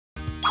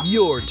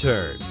Your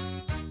turn.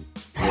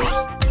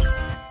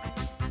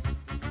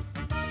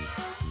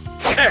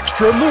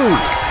 Extra move.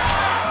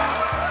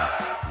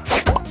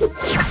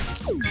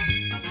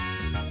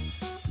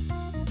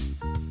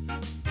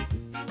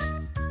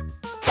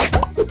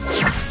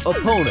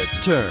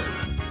 Opponent's turn.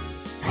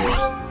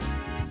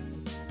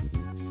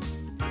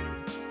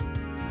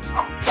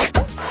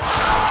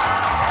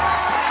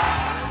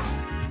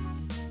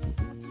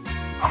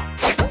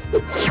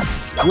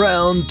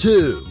 Round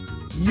 2.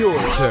 Your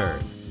turn.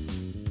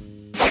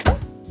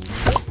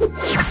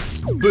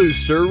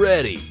 Booster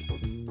ready.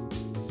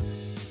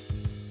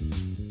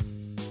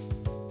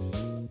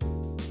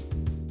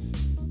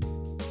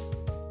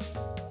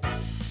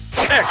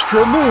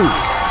 Extra move.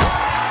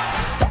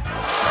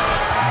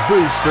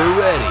 Booster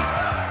ready.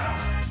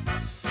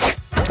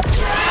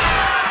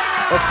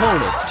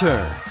 Opponent's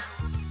turn.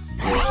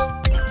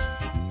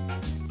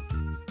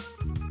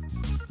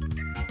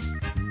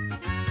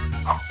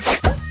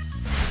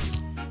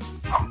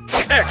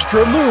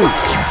 Extra move.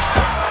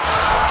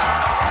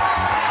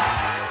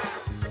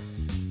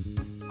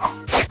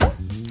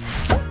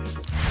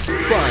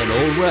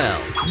 Final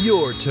round.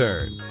 Your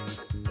turn.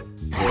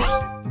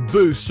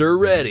 Booster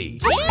ready.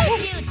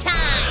 Choo-choo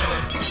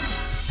time!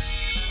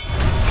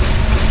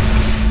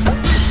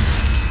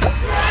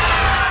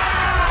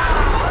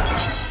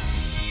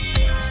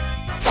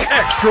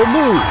 Extra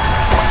move.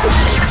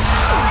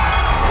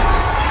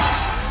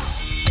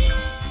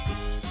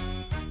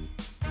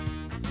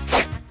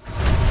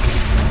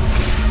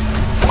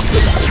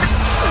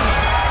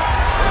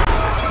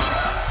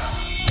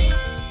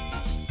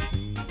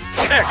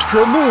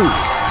 Extra move.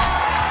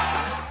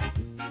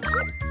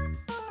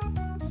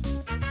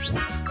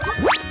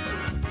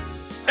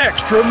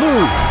 Extra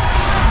move.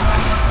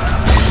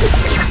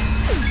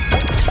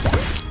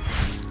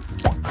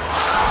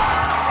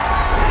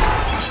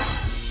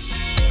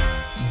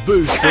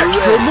 Booster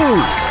extra ready.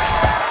 Move.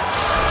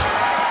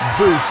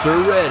 Booster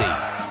ready.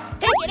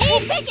 Pickety,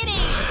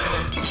 pickety!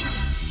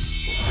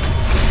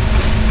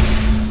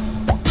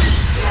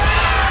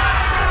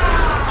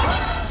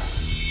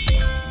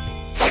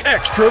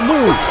 Extra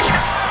move.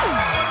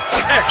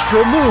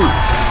 Extra move.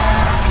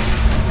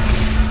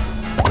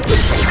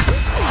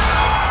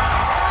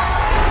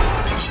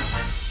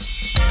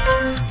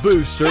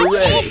 Booster pickety,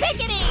 ready.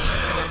 Pickety!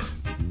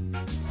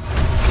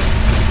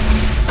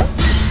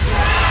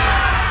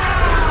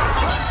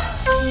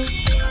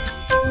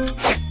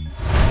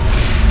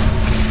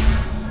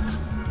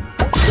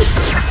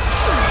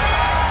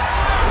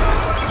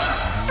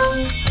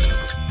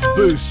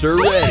 Booster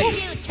ready.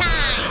 Choo-choo time!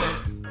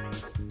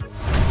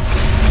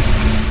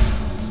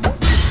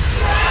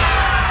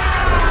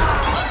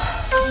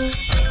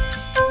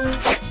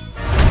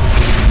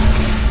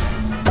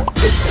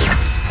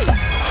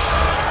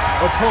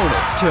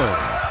 Opponent's turn.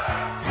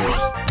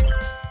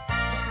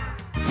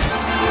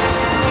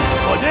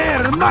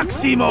 Poder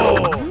máximo.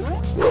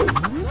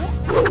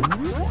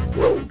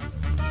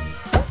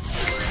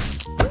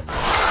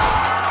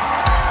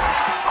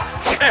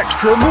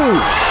 Extra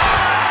move.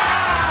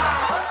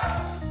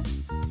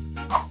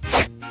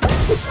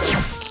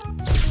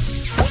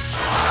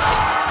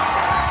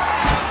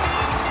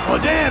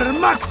 Poder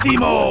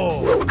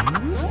máximo.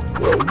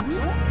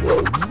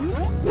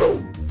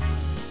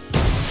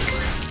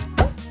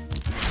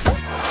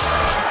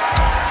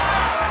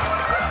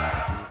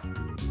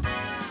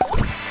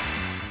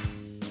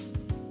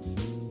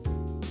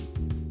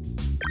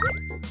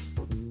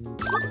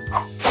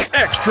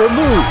 Extra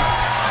move.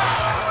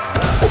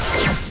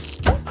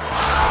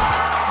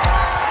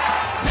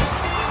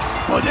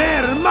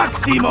 Poder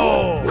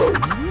máximo.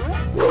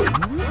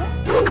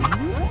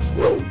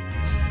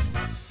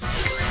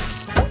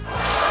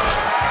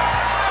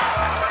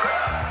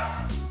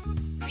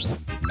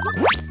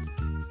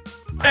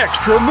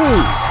 Extra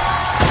move.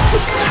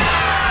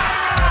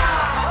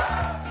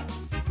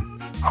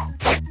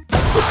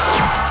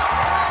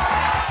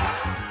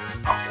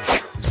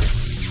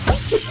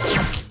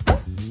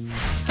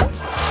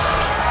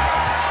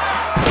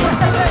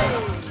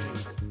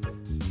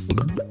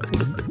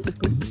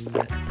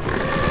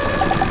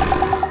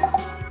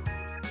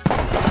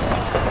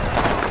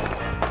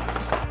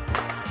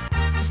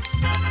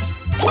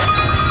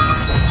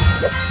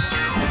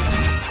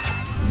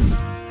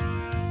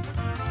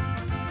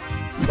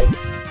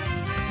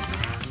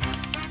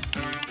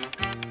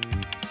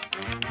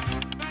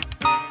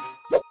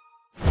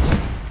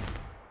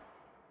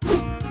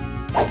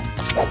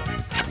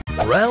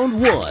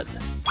 Round 1.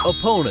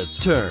 Opponent's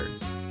turn.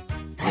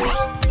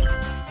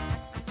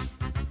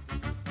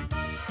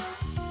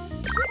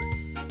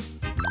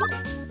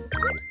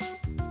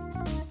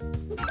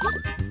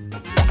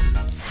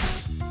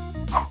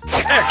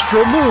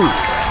 Extra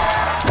move.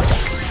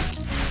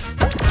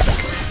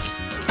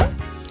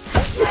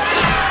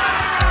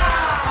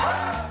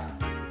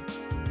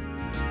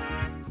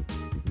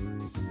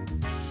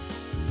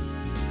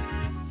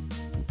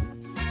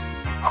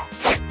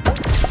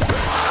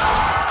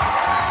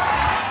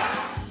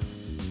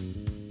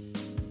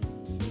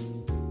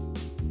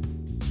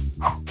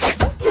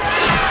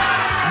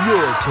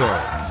 Your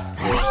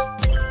turn.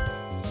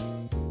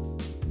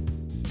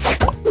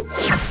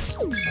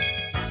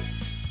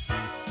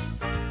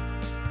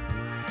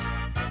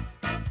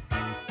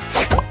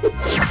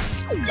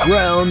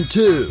 Round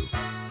 2.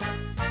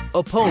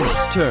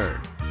 Opponent's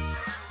turn.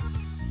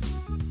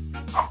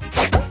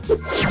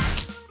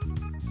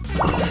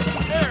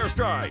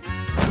 Airstrike.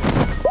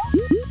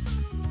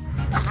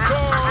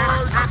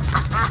 Charge.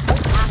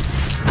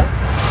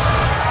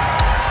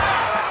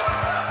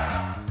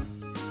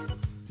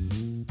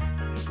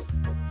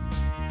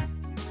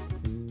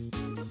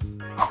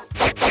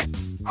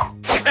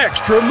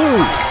 Extra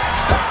move.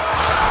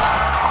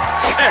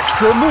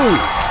 Extra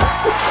move.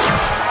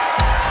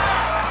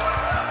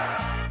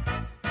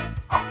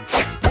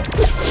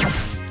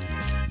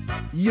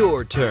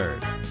 Your turn.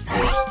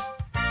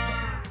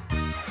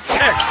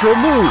 Extra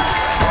move.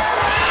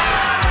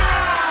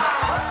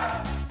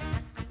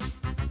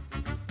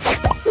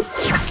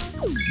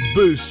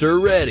 Booster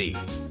ready.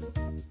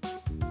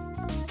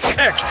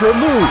 Extra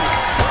move.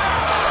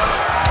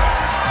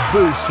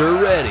 Booster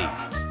ready.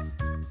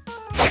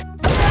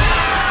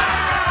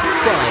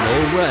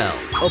 Final round.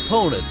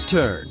 Opponent's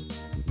turn.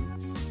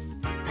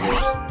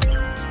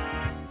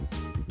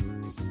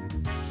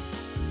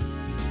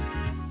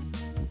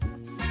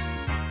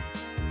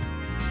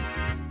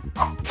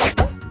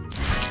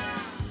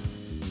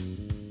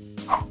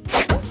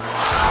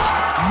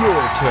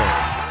 Your turn.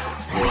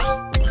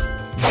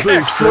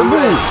 Extra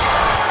move.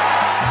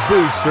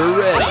 Booster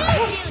ready.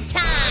 Choo-choo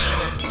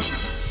time!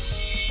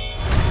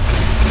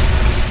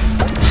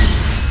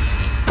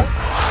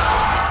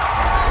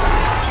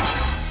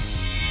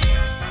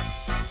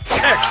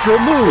 Extra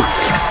move.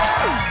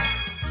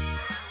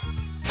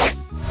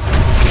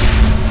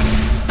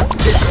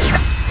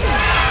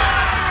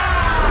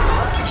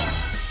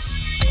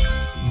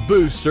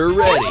 Booster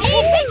ready.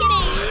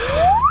 Pickety!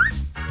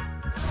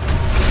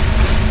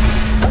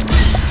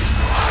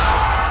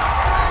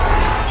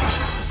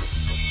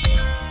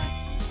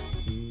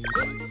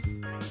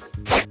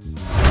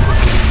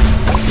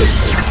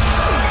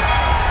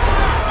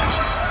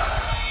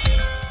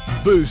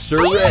 Booster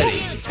ready.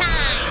 Choo-choo time!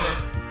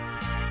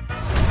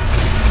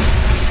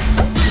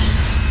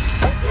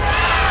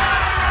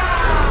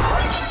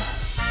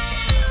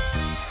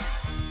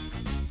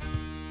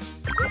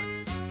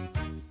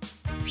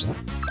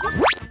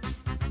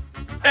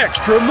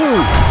 Extra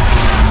move.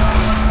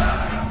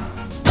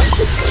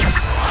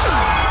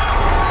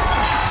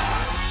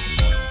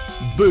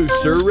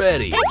 Booster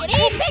ready.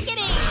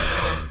 Pickety!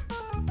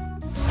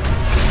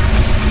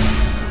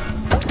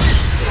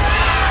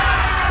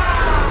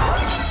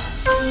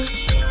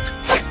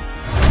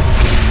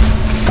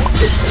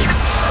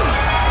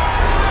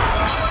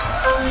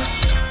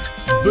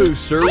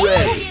 Booster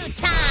ready.